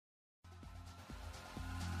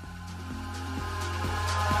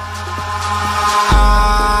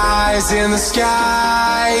in the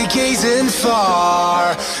sky, gazing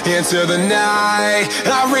far into the night.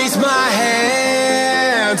 I raise my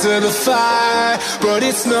hand to the fire, but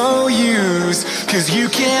it's no use, 'cause you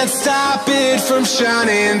can't stop it from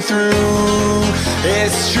shining through.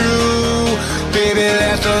 It's true, baby,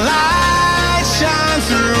 let the light shine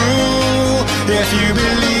through. If you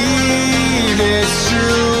believe it's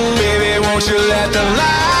true, baby, won't you let the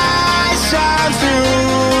light shine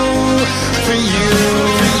through for you,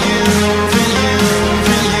 for you, for you,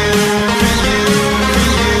 for you, for you, for you,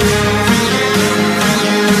 for you, for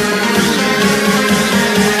you, for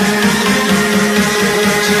you.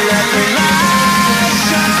 Won't you let the light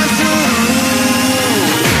shine through?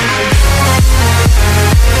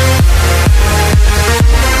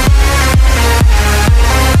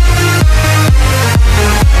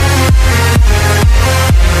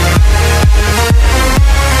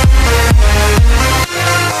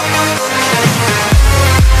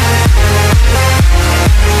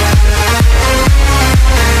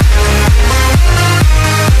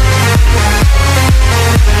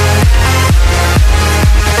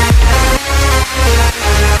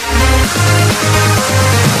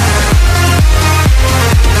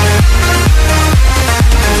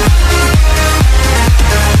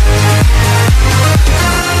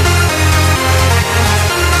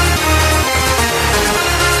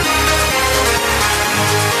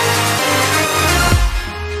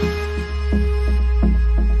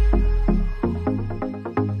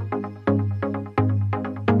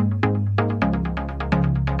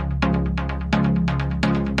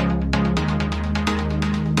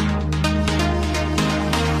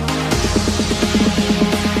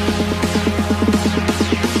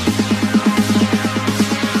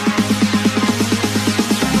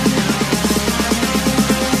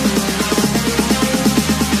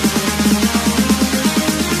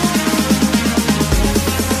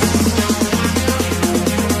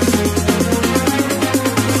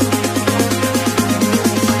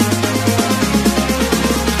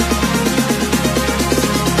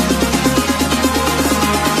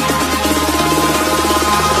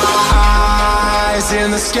 In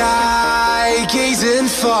the sky, gazing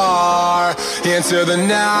far into the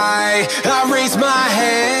night. I raise my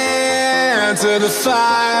hand to the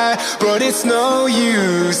fire, but it's no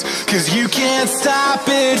use, 'cause you can't stop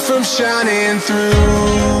it from shining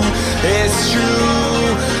through. It's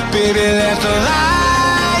true, baby, let the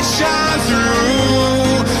light shine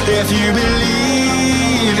through. If you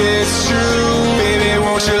believe it's true, baby,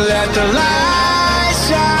 won't you let the light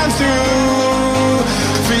shine through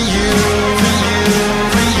for you,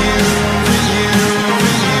 for you.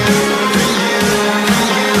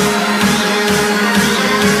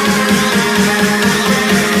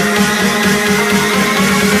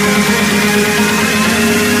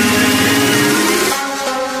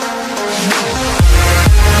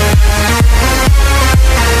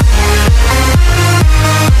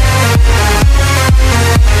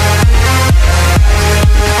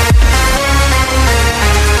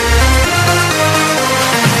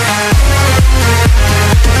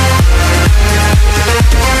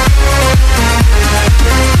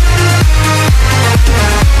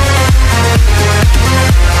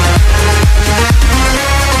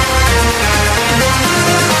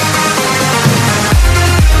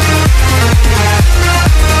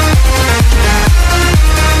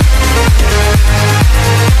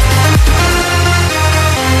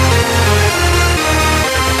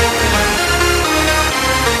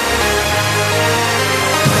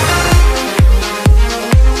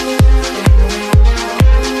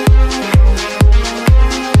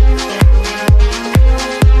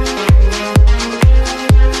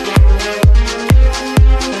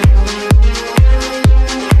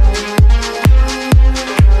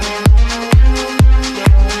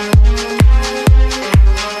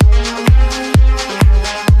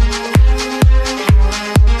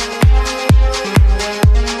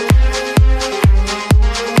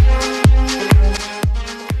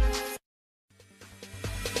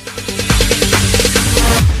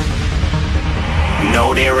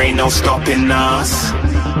 No stopping us.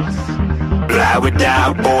 Fly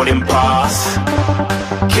without boarding pass.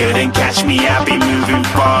 Couldn't catch me, I'll be moving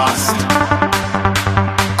fast.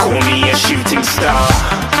 Call me a shooting star.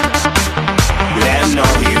 Let 'em know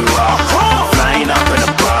who you are. Flying up in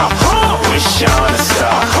a bar. Wish on a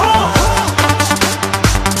star.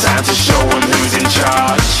 Time to show 'em who's in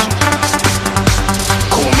charge.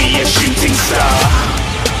 Call me a shooting star.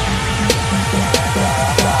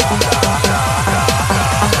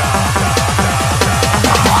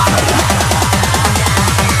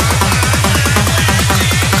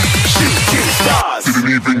 Didn't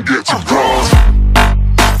even get to cross.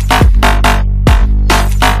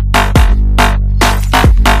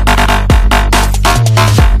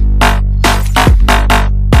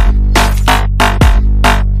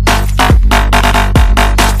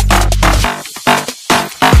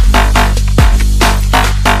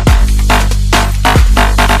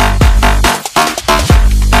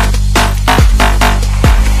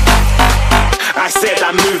 said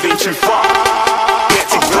I'm moving too far. Get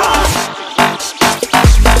to glance.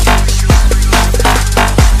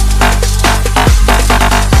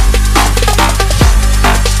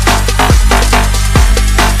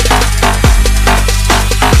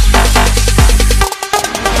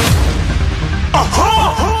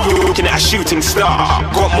 Looking at a shooting star.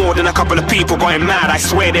 Got more than a couple of people going mad, I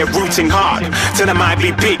swear they're rooting hard. Tell them I'd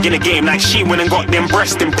be big in the game like she went and got them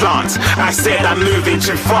breast implants. I said I'm moving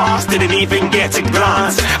too fast, didn't even get a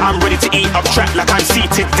glance. I'm ready to eat up track like I'm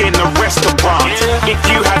seated in a restaurant. If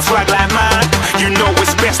you had swag like mine, you know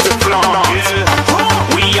it's best to flaunt.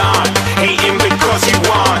 We aren't hating because you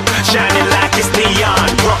aren't shining like it's neon,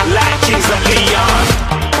 rock like kings of Leon.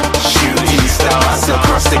 Shooting stars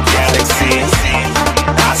across the galaxy.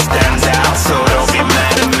 I stand out, so don't be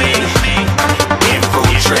mad at me.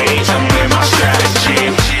 Infiltrate, I'm with my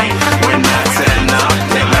strategy. When I turn up,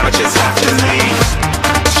 then I just have to leave.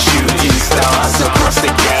 Shooting stars across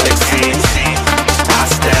the galaxy. I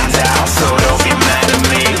stand out, so don't be mad at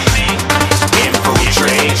me.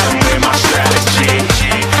 Infiltrate, I'm with my strategy.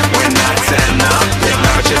 When I turn up, then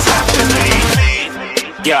I just have to leave.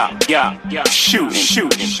 Yeah, shooting.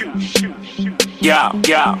 Yeah,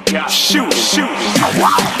 shooting. Yeah, shooting.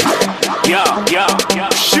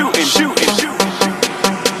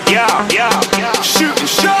 Yeah, shooting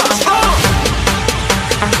shots.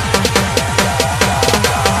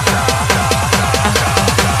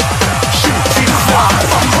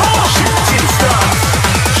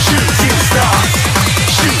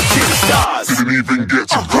 Shooting stars. Didn't even get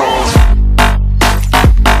to cross.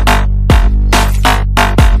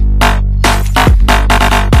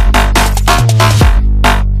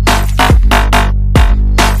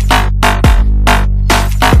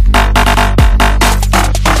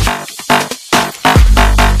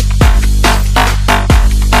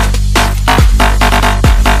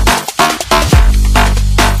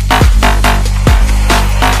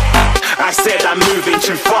 I'm moving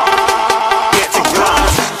too far. Get to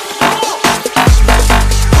glance.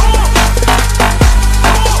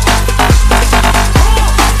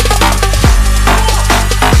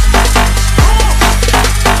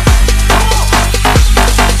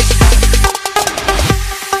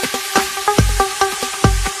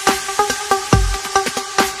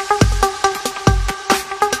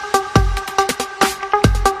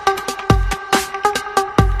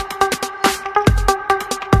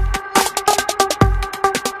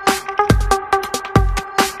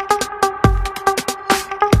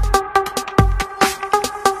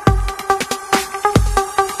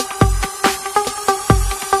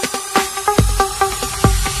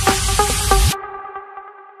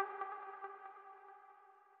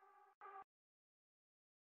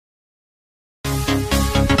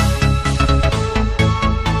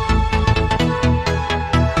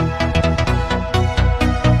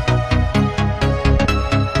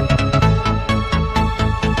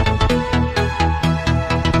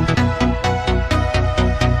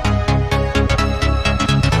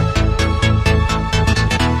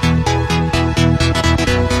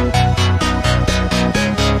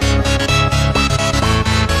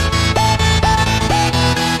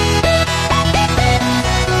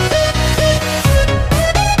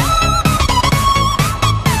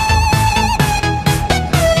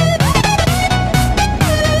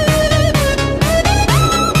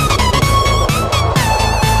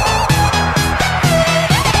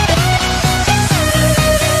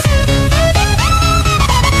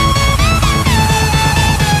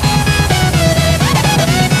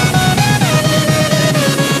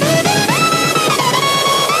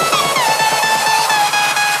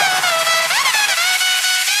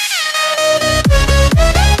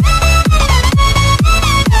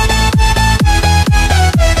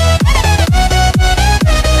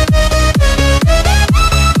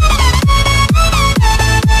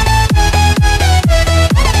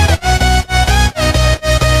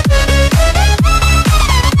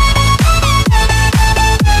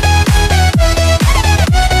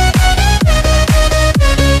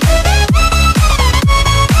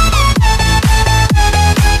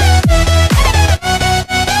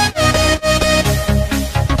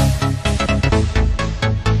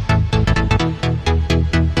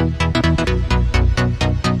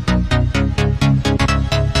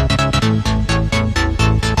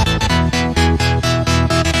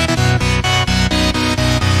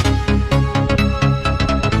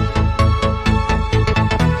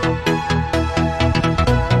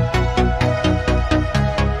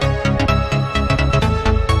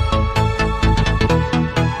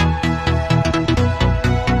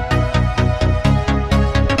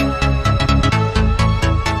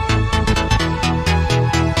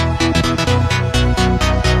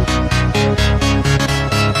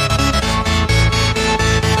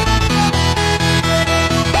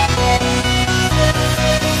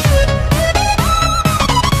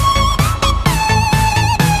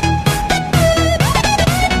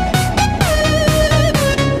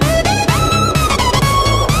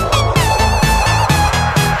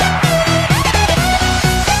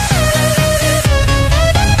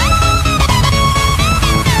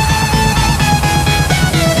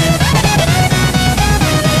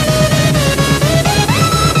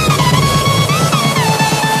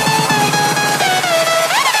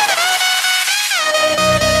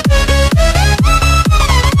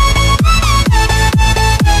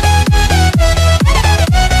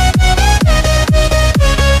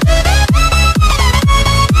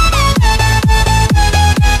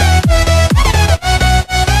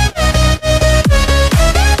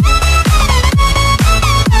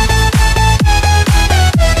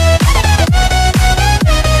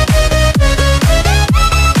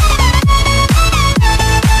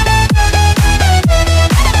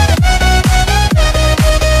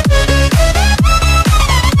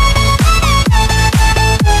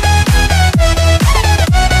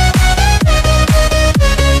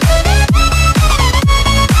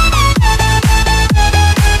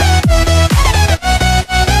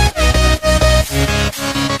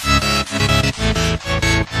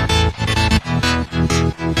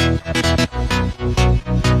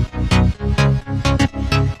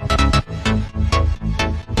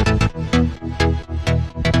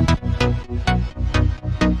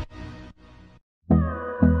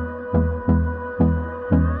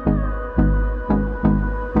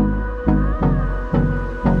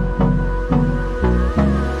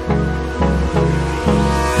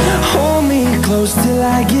 close till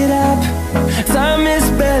I get up. Time is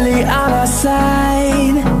barely on our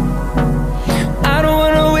side. I don't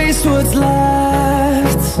wanna waste what's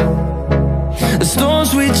left. The storms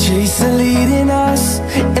we chase are leading us,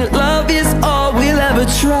 and love is all we'll ever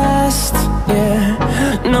trust. Yeah,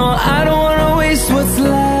 no, I don't wanna waste what's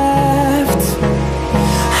left.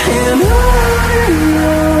 And on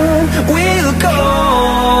we'll go,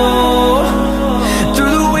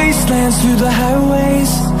 through the wastelands, through the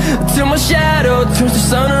highways, till my shadow turns to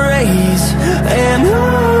sun rays. And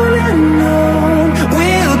on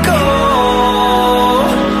we'll go,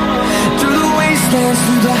 through the wastelands,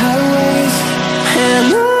 through the highways, and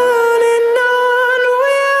on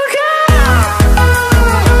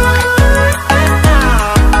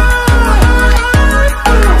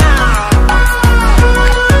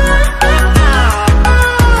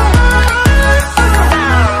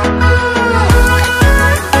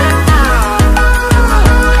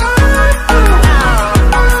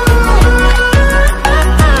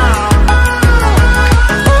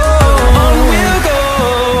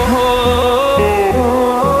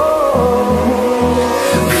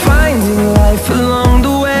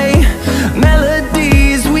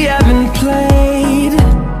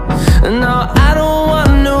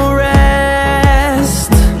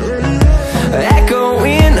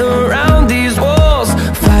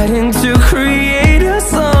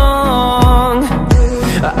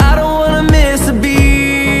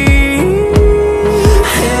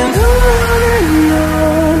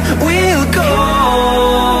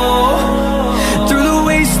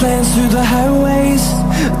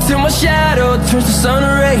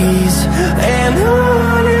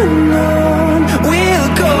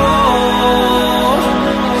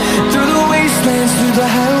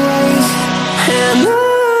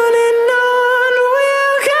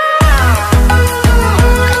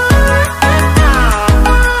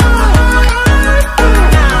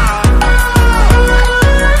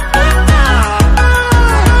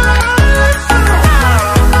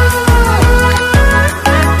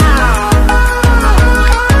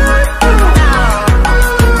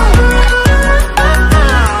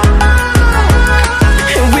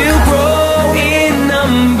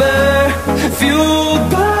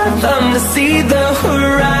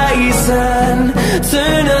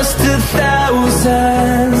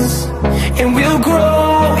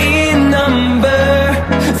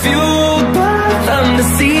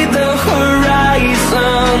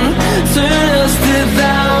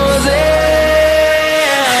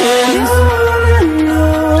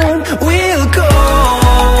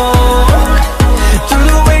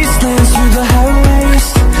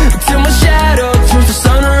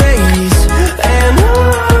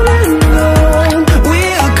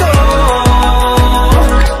we'll go.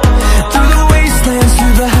 Through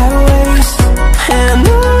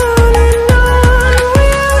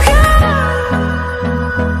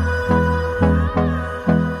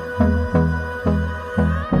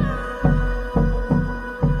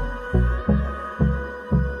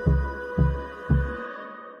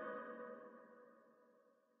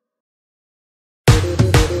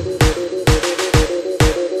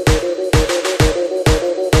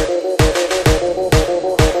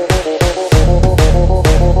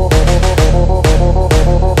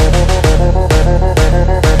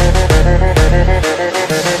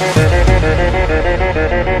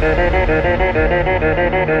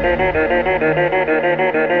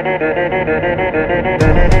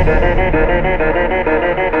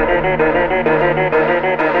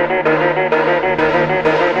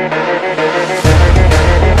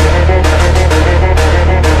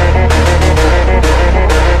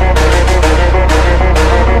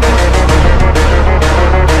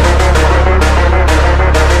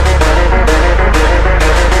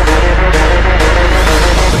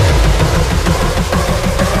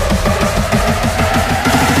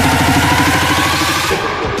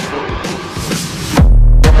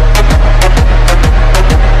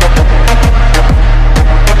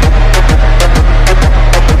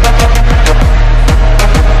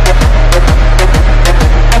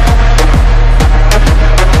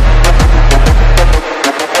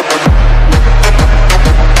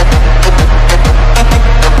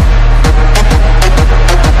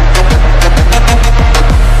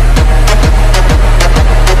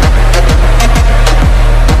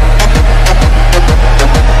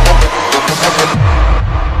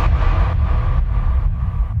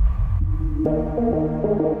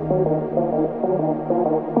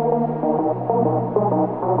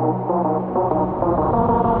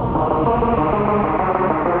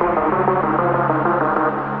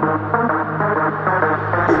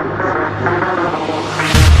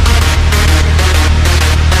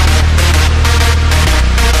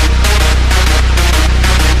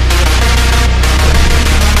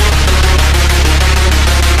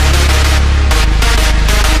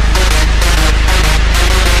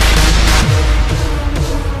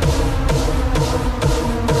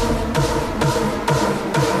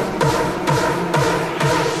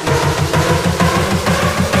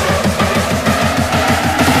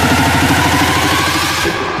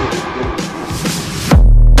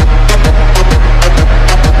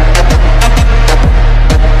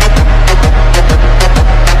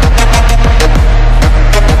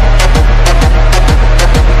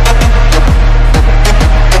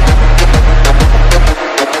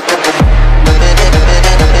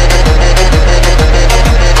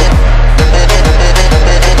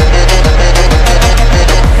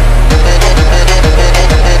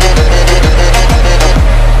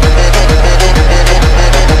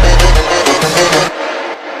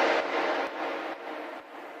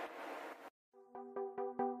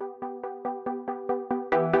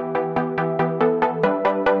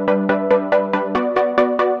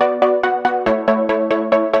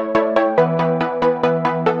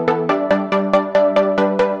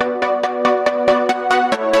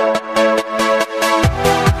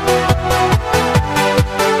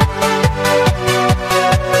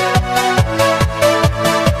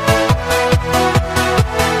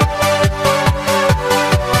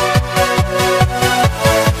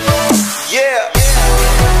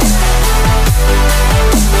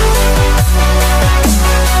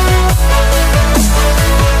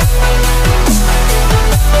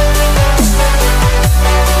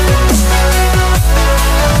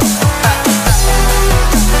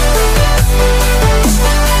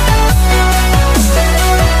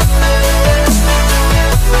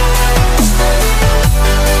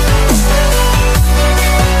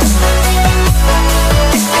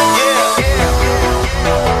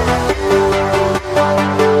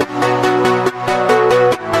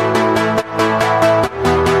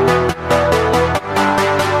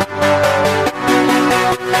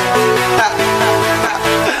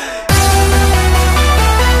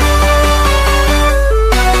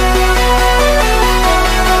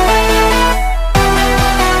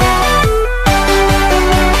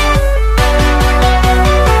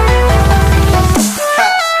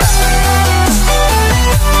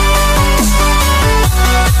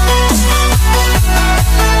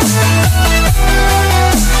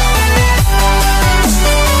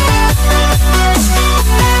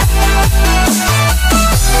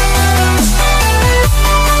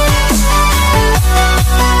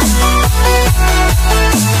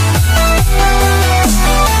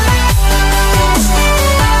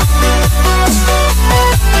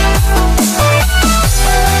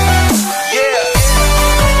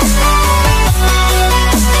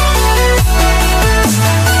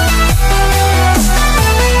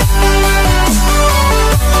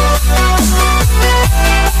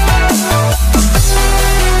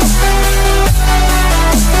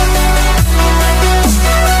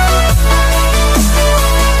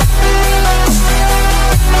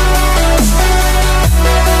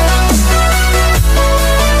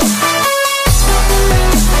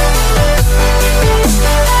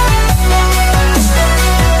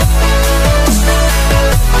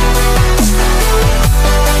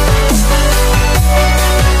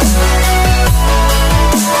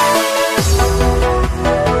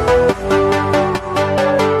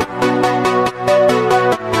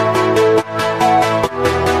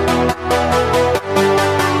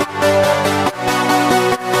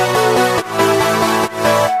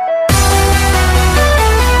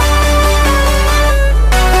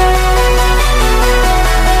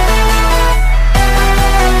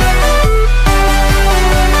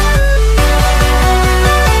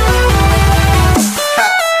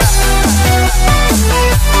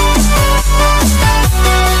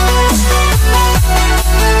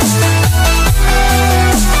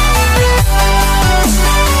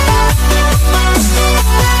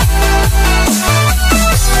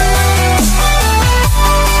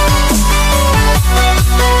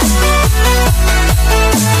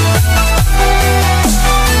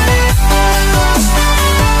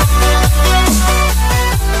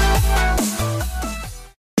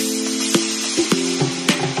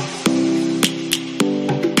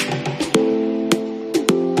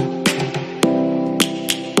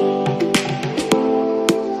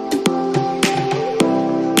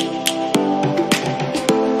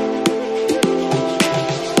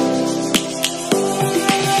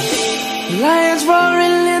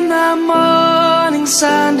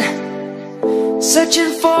sun,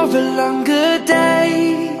 searching for a longer day.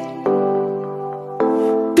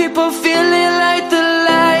 People feeling like the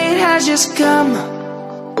light has just come.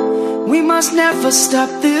 We must never stop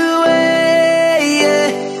the way.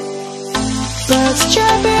 Birds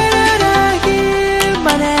chirping and I hear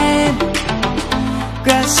my name,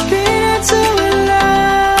 grasping into a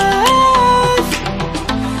life.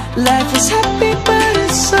 Life is happy but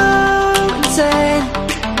it's so insane.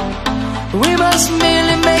 We must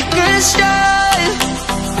merely make a start.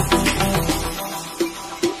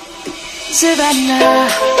 Savannah,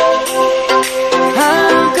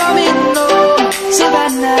 I'm coming home.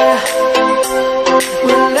 Savannah,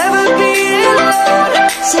 we'll never be alone.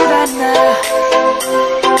 Savannah,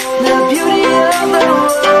 the beauty of the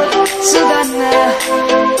world. Savannah,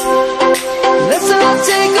 let's all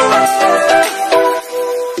take a walk.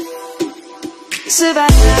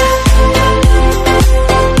 Savannah.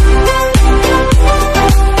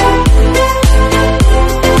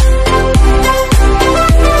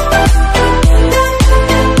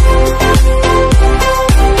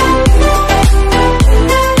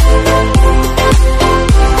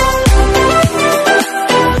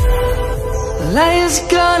 Lion's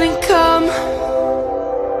gonna come.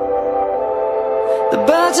 The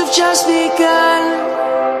birds have just begun.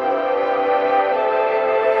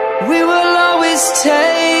 We will always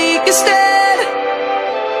take a stand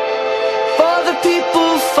for the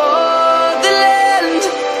people, for the land.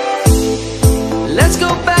 Let's go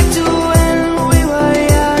back to when we were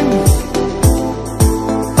young.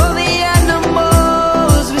 For the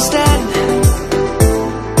animals we stand.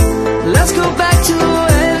 Let's go back to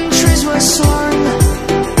when trees were swung.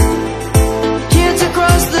 Kids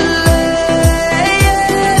across the land.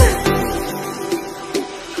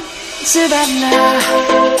 Savannah,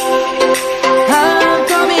 I'm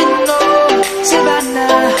coming home.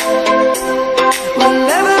 Savannah, we'll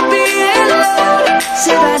never be alone.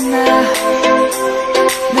 Savannah,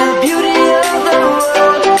 the beauty of the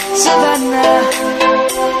world. Savannah,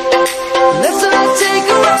 let's all take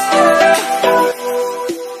a walk.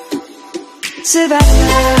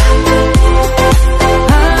 Savannah,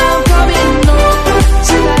 I'm coming home.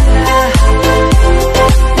 Savannah,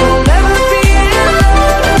 we'll never be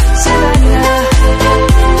alone. Savannah,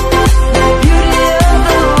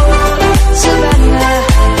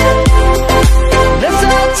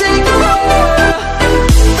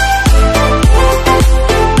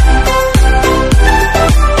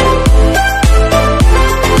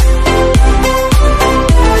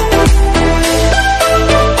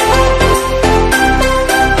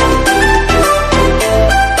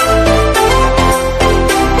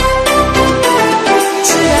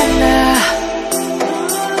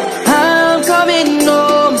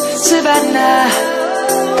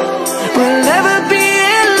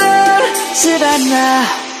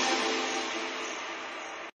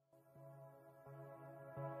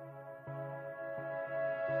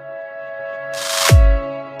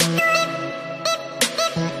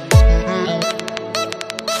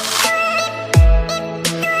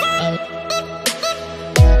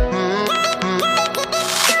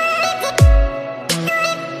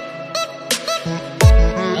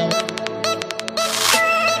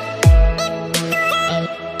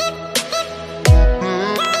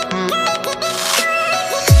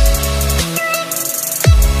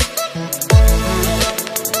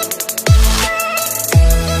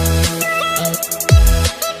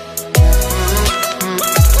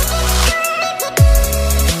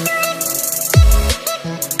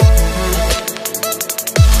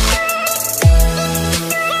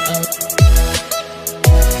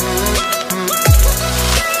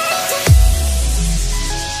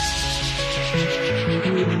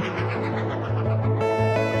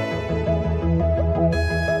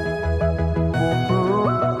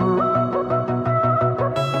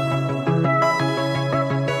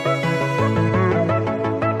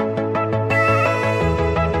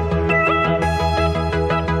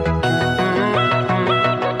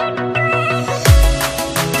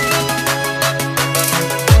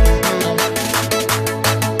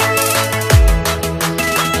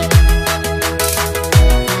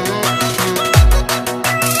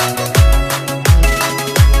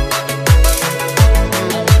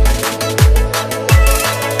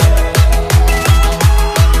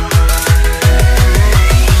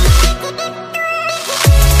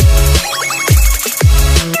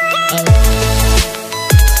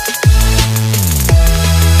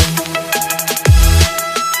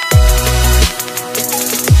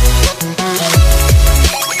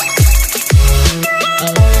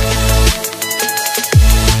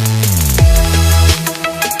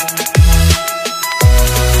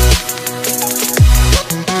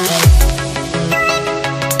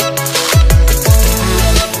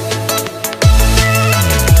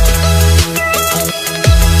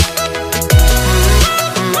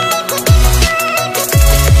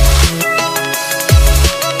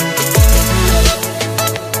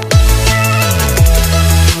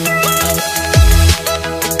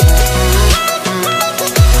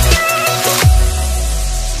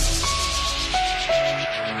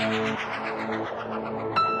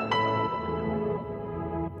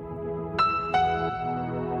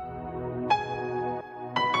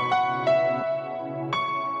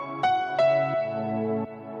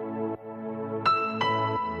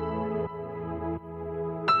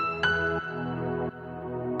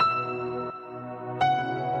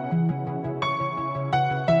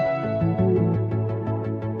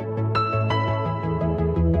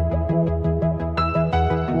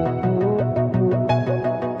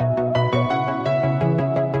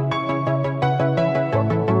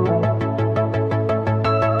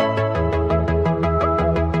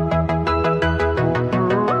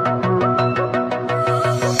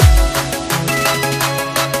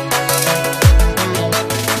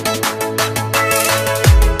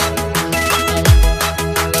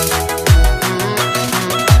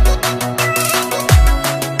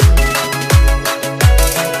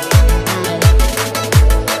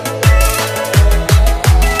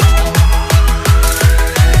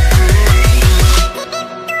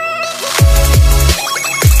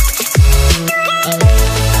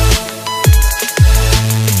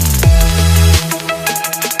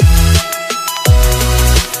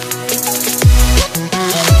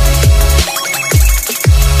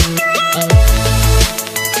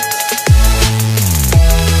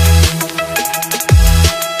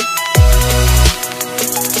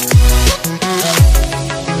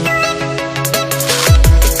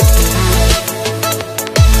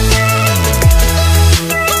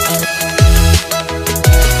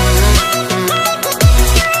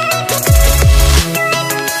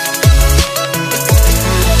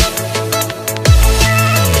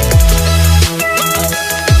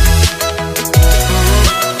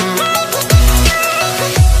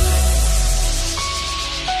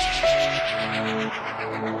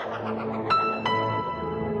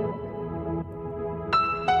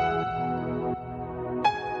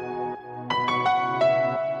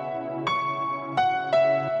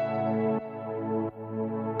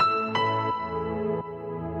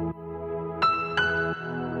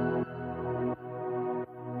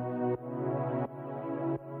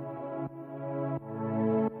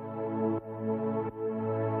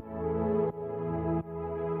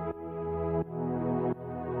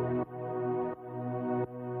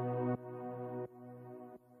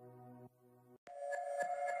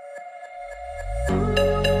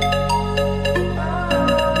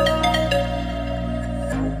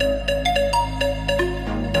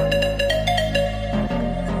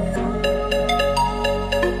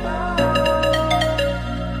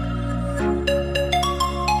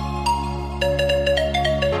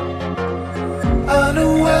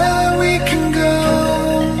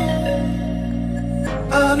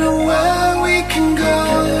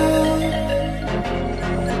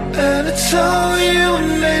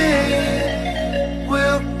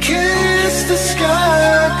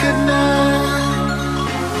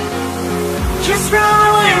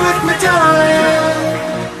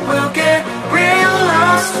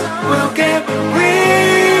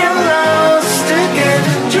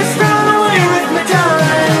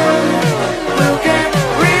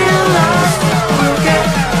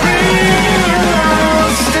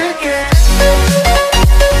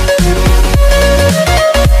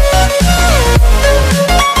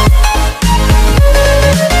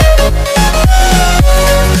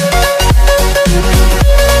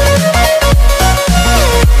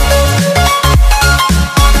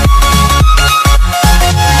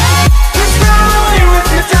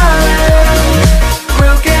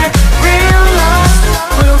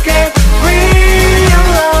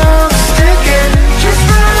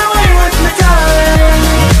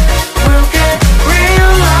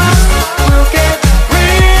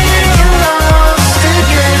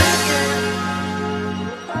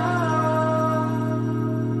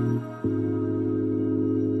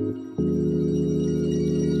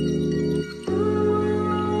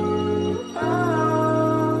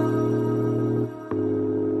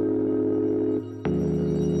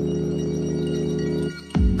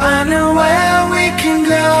 I know where we can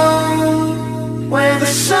go, where the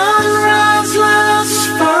sunrise lasts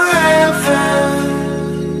forever,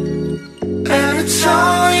 and it's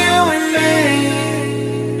all you and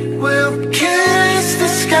me. We'll kiss the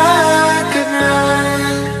sky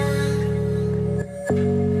goodnight.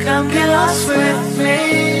 Come get lost with me.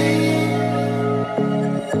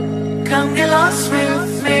 Come get lost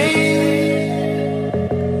with me.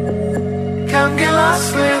 Come get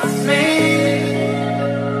lost with me.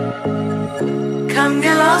 Come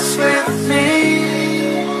get lost with me.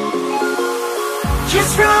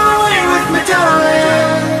 Just run away with me,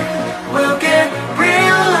 darling. We'll get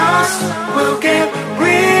real lost. We'll get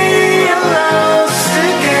real lost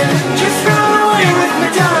again. Just run away with me,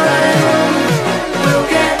 darling. We'll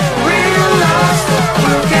get real lost.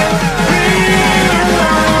 We'll get real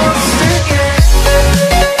lost again.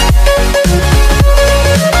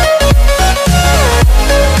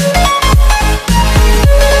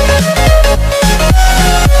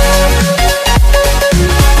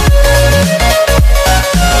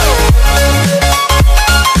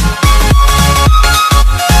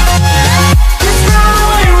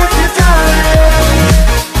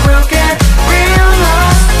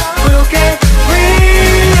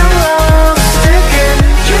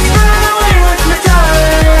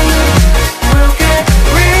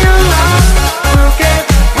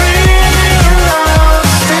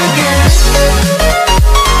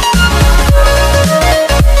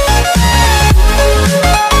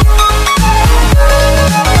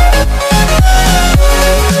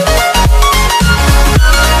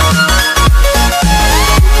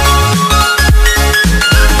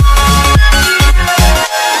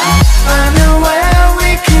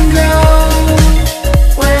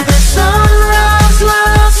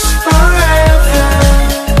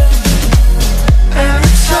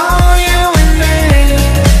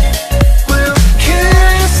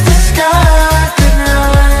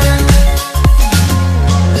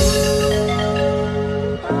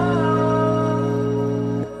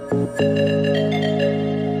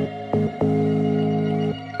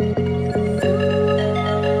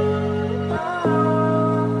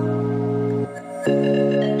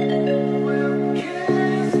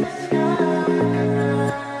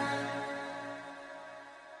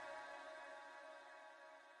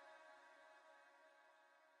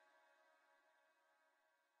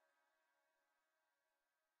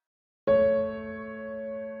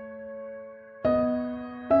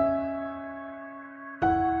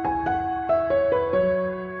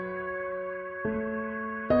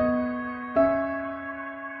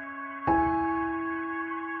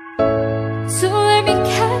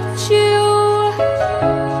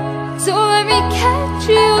 let me catch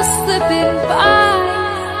you slipping by.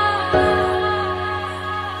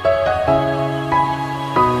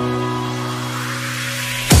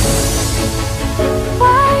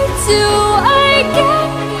 Why do I get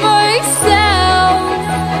myself?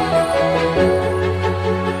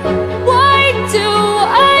 Why do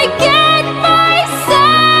I get myself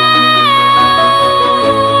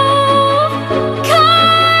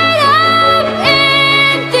caught up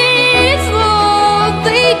in these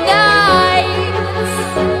lonely nights?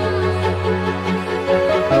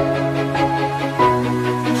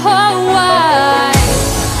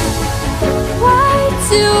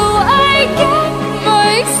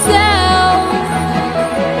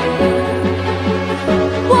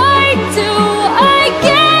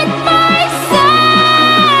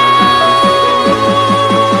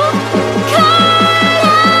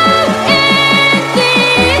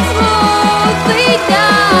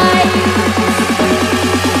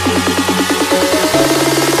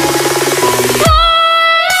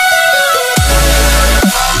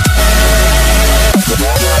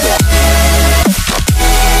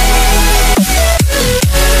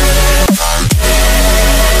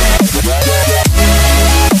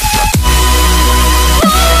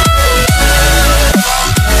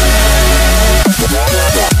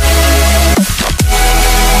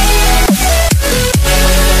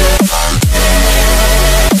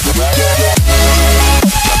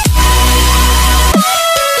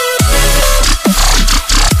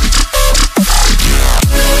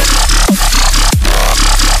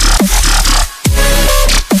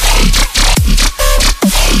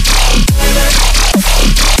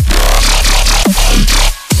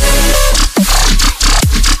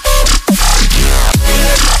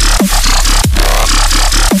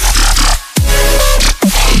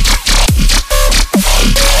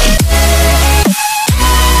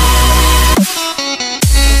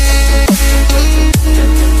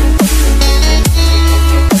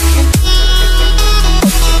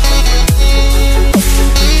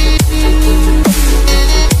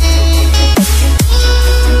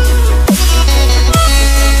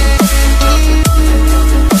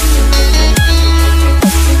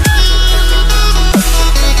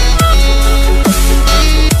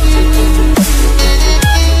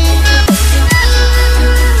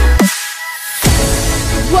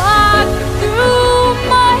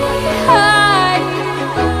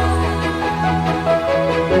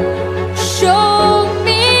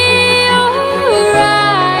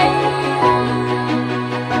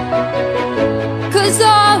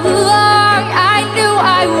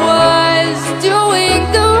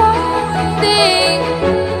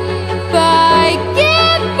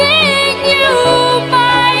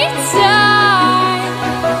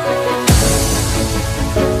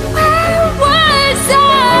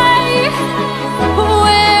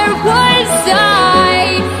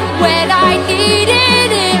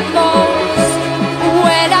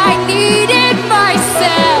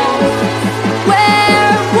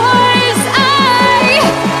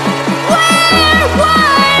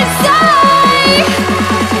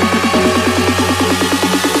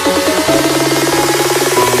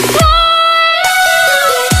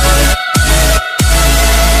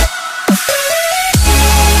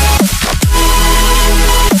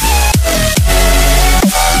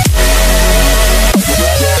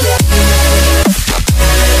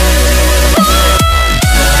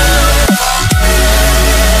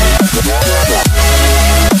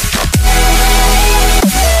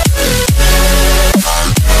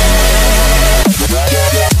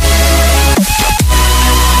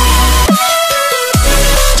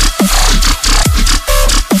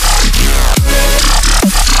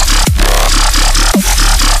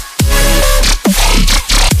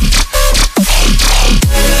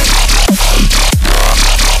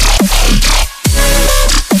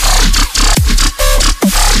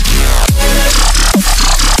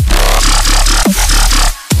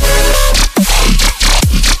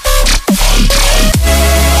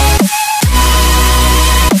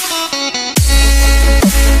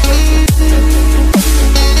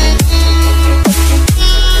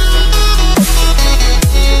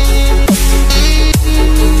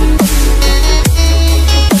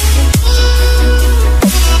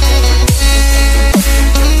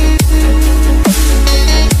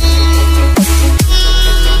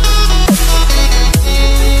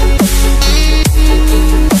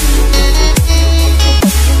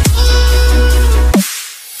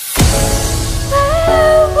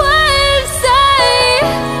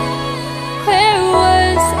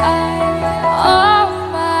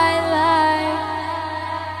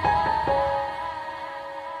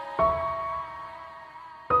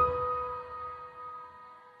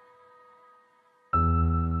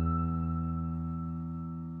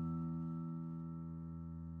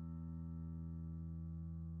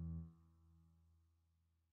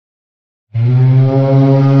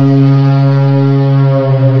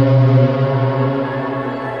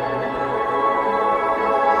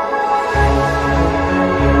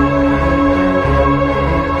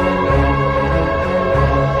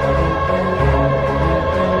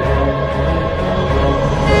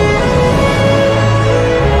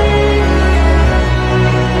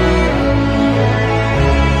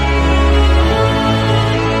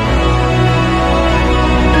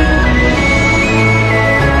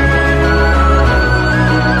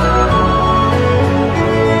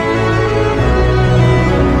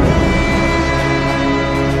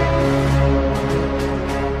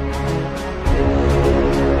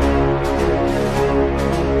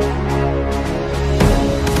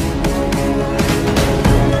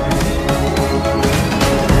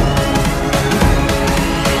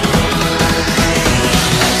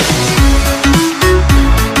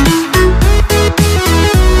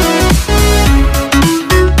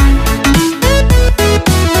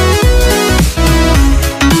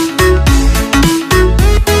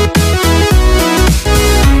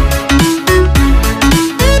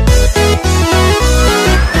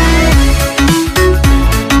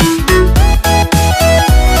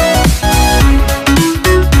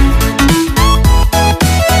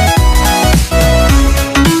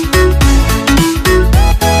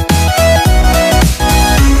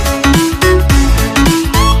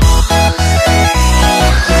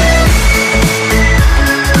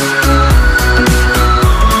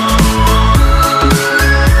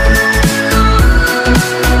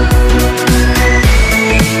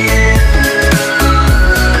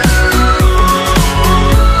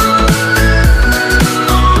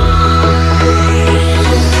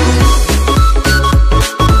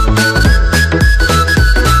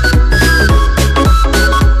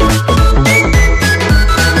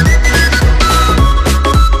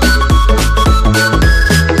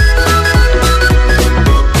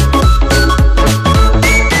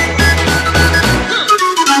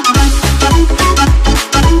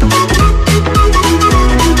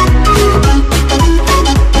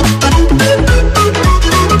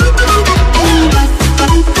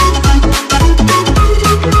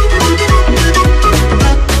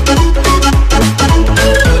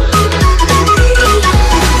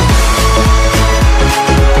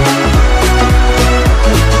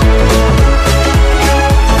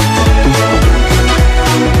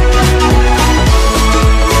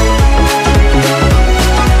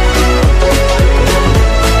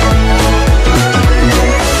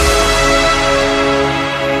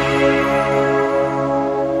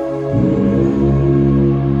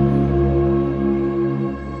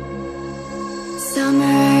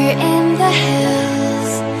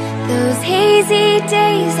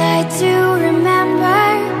 days I do remember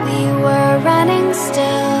we were running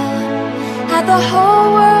still, had the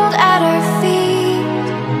whole world at our feet,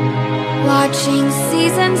 watching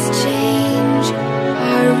seasons change.